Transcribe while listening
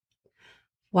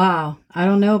Wow, I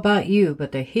don't know about you,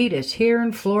 but the heat is here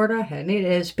in Florida and it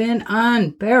has been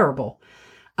unbearable.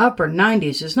 Upper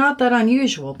 90s is not that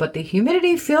unusual, but the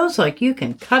humidity feels like you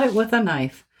can cut it with a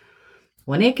knife.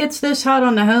 When it gets this hot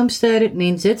on the homestead, it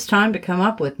means it's time to come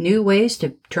up with new ways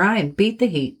to try and beat the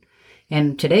heat.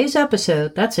 And in today's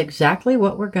episode, that's exactly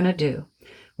what we're going to do.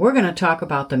 We're going to talk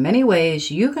about the many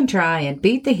ways you can try and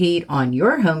beat the heat on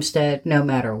your homestead, no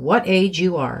matter what age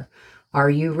you are. Are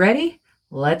you ready?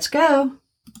 Let's go.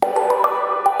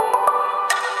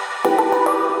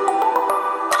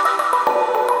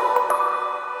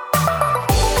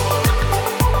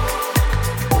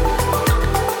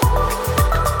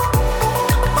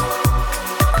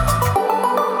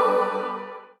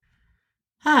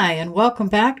 Hi, and welcome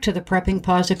back to the Prepping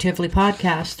Positively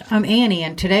podcast. I'm Annie,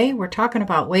 and today we're talking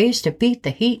about ways to beat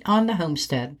the heat on the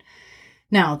homestead.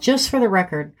 Now, just for the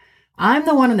record, I'm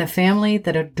the one in the family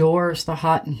that adores the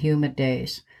hot and humid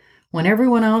days. When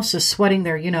everyone else is sweating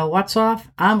their you-know-what's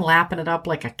off, I'm lapping it up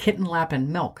like a kitten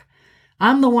lapping milk.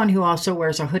 I'm the one who also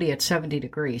wears a hoodie at 70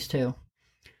 degrees, too.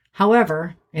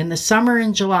 However, in the summer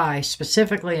in July,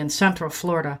 specifically in Central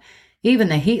Florida, even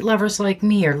the heat lovers like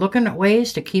me are looking at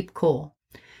ways to keep cool.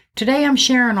 Today I'm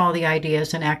sharing all the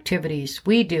ideas and activities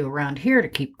we do around here to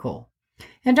keep cool.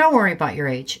 And don't worry about your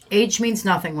age. Age means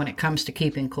nothing when it comes to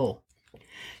keeping cool.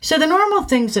 So the normal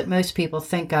things that most people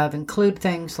think of include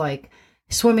things like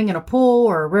swimming in a pool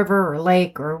or a river or a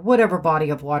lake or whatever body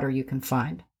of water you can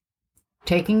find,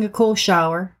 taking a cool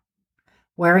shower,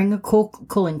 wearing a cool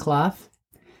cooling cloth,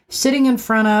 sitting in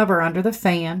front of or under the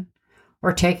fan,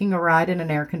 or taking a ride in an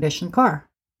air-conditioned car.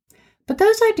 But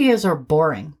those ideas are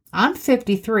boring. I'm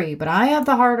 53, but I have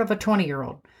the heart of a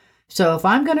 20-year-old. So if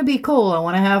I'm going to be cool, I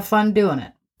want to have fun doing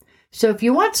it. So if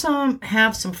you want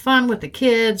have some fun with the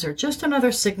kids or just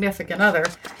another significant other,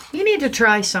 you need to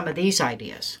try some of these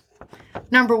ideas.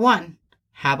 Number 1,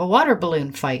 have a water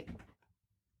balloon fight.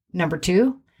 Number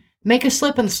 2, make a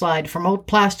slip and slide from old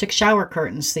plastic shower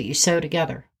curtains that you sew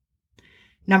together.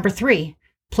 Number 3,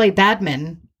 play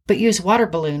badminton, but use water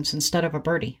balloons instead of a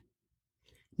birdie.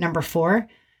 Number 4,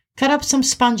 cut up some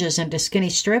sponges into skinny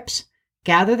strips,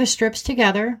 gather the strips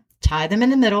together, tie them in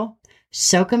the middle,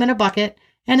 soak them in a bucket,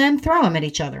 and then throw them at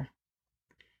each other.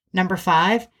 Number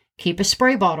 5, keep a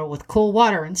spray bottle with cool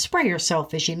water and spray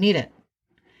yourself as you need it.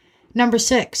 Number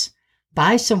 6,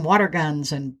 buy some water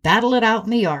guns and battle it out in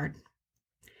the yard.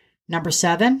 Number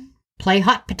 7, play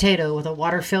hot potato with a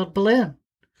water-filled balloon.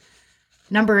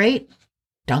 Number 8,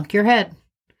 dunk your head.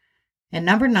 And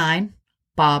number 9,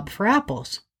 bob for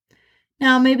apples.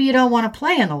 Now, maybe you don't want to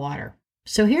play in the water.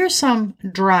 So here's some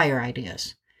drier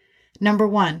ideas. Number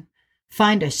 1,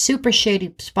 find a super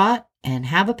shady spot and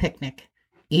have a picnic.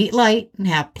 Eat light and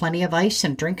have plenty of ice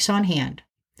and drinks on hand.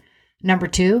 Number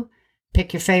 2,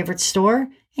 pick your favorite store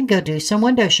and go do some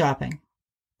window shopping.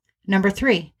 Number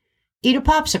 3, eat a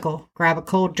popsicle, grab a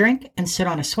cold drink, and sit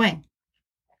on a swing.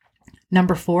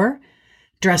 Number 4,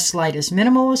 dress light as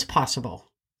minimal as possible.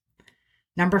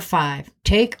 Number 5,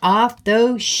 take off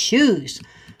those shoes.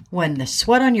 When the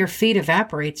sweat on your feet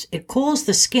evaporates, it cools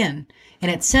the skin and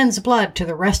it sends blood to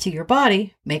the rest of your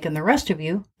body, making the rest of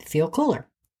you feel cooler.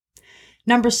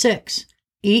 Number 6,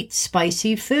 eat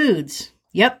spicy foods.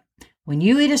 Yep, when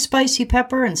you eat a spicy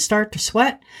pepper and start to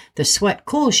sweat, the sweat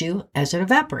cools you as it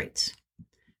evaporates.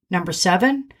 Number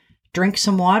 7, drink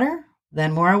some water,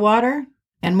 then more water,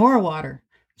 and more water.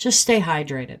 Just stay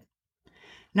hydrated.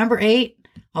 Number 8,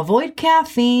 avoid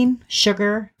caffeine,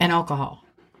 sugar, and alcohol.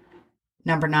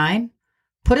 Number 9,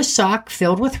 put a sock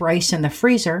filled with rice in the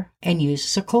freezer and use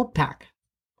as a cold pack.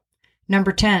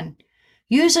 Number 10,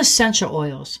 use essential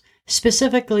oils,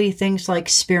 specifically things like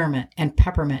spearmint and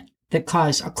peppermint that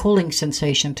cause a cooling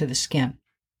sensation to the skin.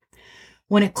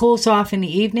 When it cools off in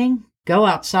the evening, go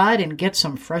outside and get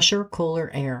some fresher, cooler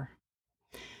air.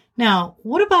 Now,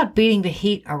 what about beating the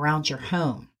heat around your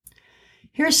home?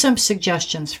 Here's some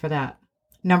suggestions for that.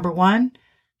 Number 1,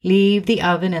 leave the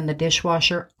oven and the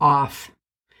dishwasher off.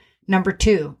 Number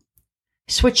 2,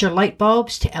 switch your light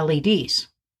bulbs to LEDs.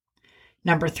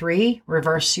 Number 3,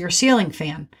 reverse your ceiling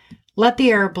fan. Let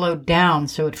the air blow down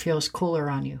so it feels cooler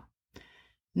on you.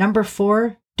 Number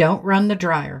 4, don't run the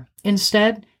dryer.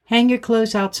 Instead, hang your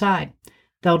clothes outside.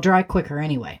 They'll dry quicker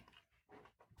anyway.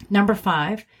 Number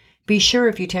 5, be sure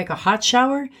if you take a hot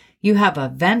shower, you have a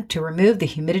vent to remove the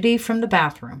humidity from the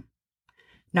bathroom.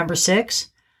 Number 6,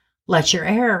 let your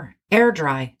hair air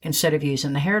dry instead of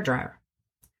using the hairdryer.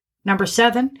 Number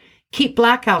 7, keep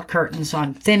blackout curtains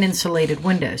on thin insulated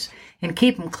windows and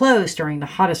keep them closed during the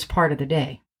hottest part of the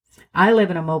day. I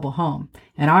live in a mobile home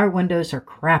and our windows are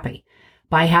crappy.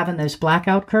 By having those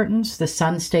blackout curtains, the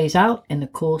sun stays out and the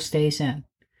cool stays in.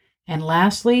 And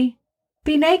lastly,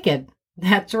 be naked.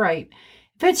 That's right.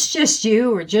 If it's just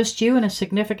you or just you and a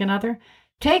significant other,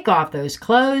 take off those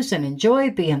clothes and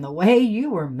enjoy being the way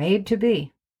you were made to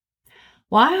be.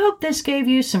 Well, I hope this gave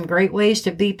you some great ways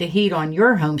to beat the heat on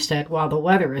your homestead while the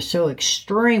weather is so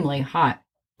extremely hot.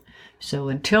 So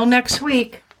until next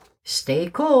week, stay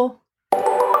cool.